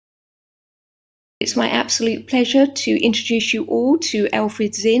It's my absolute pleasure to introduce you all to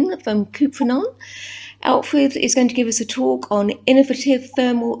Alfred Zinn from Kuprion. Alfred is going to give us a talk on innovative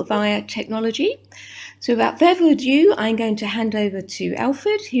thermal via technology. So without further ado, I'm going to hand over to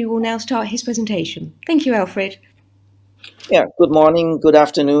Alfred, who will now start his presentation. Thank you, Alfred. Yeah, good morning, good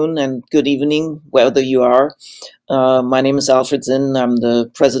afternoon, and good evening, wherever you are. My name is Alfred Zinn. I'm the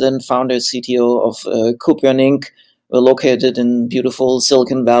president, founder, CTO of Kuprion Inc. We're located in beautiful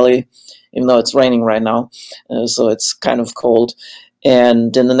Silicon Valley, even though it's raining right now, so it's kind of cold.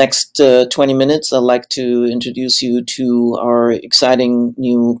 And in the next 20 minutes, I'd like to introduce you to our exciting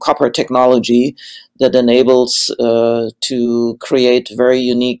new copper technology that enables to create very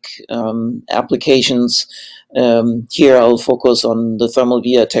unique applications. Here I'll focus on the thermal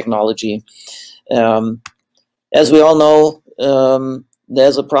via technology. As we all know,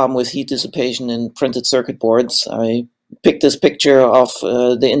 there's a problem with heat dissipation in printed circuit boards. I picked this picture off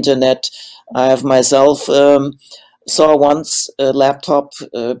the internet. I have myself saw once a laptop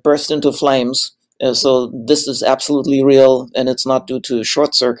burst into flames. So this is absolutely real, and it's not due to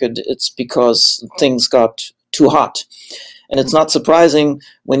short circuit. It's because things got too hot. And it's not surprising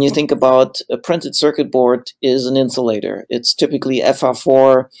when you think about a printed circuit board is an insulator. It's typically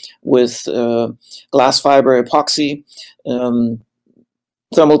FR4 with glass fiber epoxy.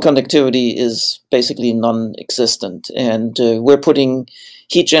 Thermal conductivity is basically non-existent. And we're putting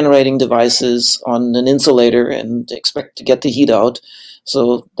heat generating devices on an insulator and expect to get the heat out.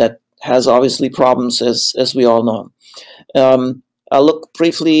 So that has obviously problems, as we all know. I'll look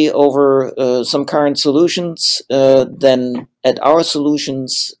briefly over some current solutions, then at our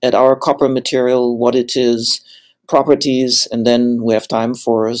solutions, at our copper material, what it is, properties, and then we have time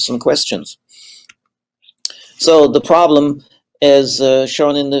for some questions. So the problem, as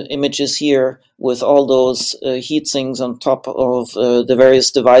shown in the images here, with all those heat sinks on top of the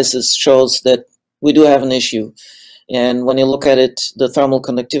various devices, shows that we do have an issue. And when you look at it, the thermal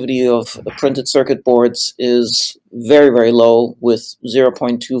conductivity of printed circuit boards is very, very low with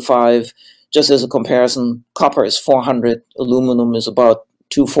 0.25. Just as a comparison, copper is 400, aluminum is about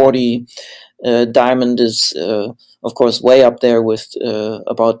 240. Diamond is, of course, way up there with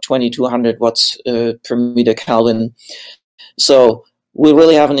about 2200 watts per meter Kelvin. So we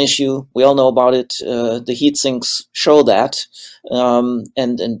really have an issue. We all know about it. The heat sinks show that,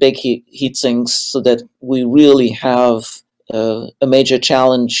 and big heat sinks, so that we really have a major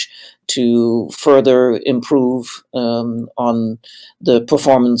challenge to further improve on the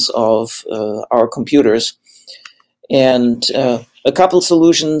performance of our computers. And a couple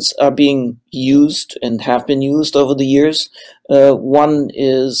solutions are being used and have been used over the years. One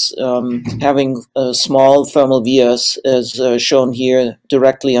is having small thermal vias, as shown here,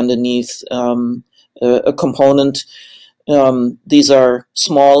 directly underneath a component. These are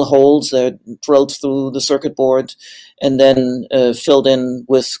small holes that are drilled through the circuit board and then filled in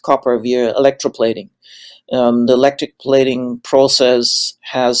with copper via electroplating. The electric plating process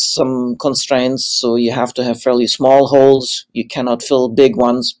has some constraints, so you have to have fairly small holes. You cannot fill big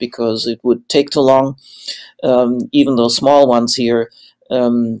ones because it would take too long. Even those small ones here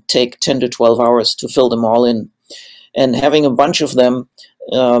take 10 to 12 hours to fill them all in. And having a bunch of them,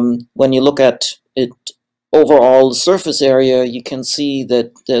 when you look at it overall surface area, you can see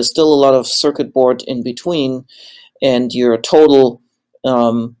that there's still a lot of circuit board in between, and your total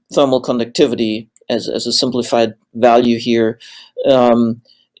thermal conductivity as a simplified value here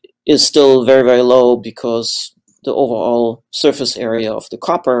is still very, very low because the overall surface area of the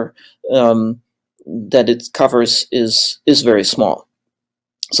copper that it covers is very small.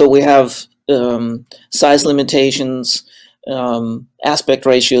 So we have size limitations, aspect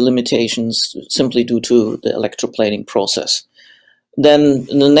ratio limitations simply due to the electroplating process. Then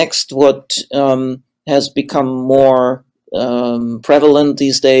the next, what has become more prevalent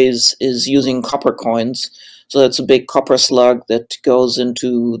these days is using copper coins. So that's a big copper slug that goes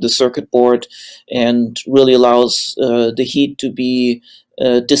into the circuit board and really allows the heat to be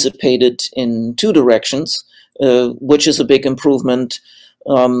dissipated in two directions, which is a big improvement.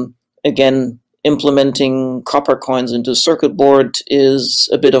 Again, implementing copper coins into circuit board is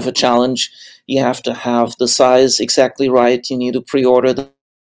a bit of a challenge. You have to have the size exactly right. You need to pre-order them.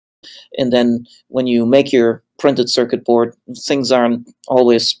 And then when you make your printed circuit board, things aren't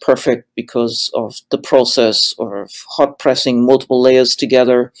always perfect because of the process or hot pressing multiple layers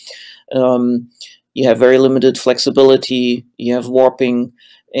together. You have very limited flexibility, you have warping,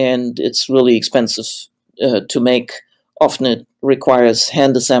 and it's really expensive to make. Often it requires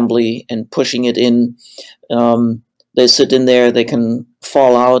hand assembly and pushing it in. They sit in there, they can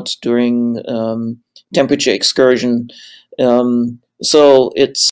fall out during temperature excursion. So it's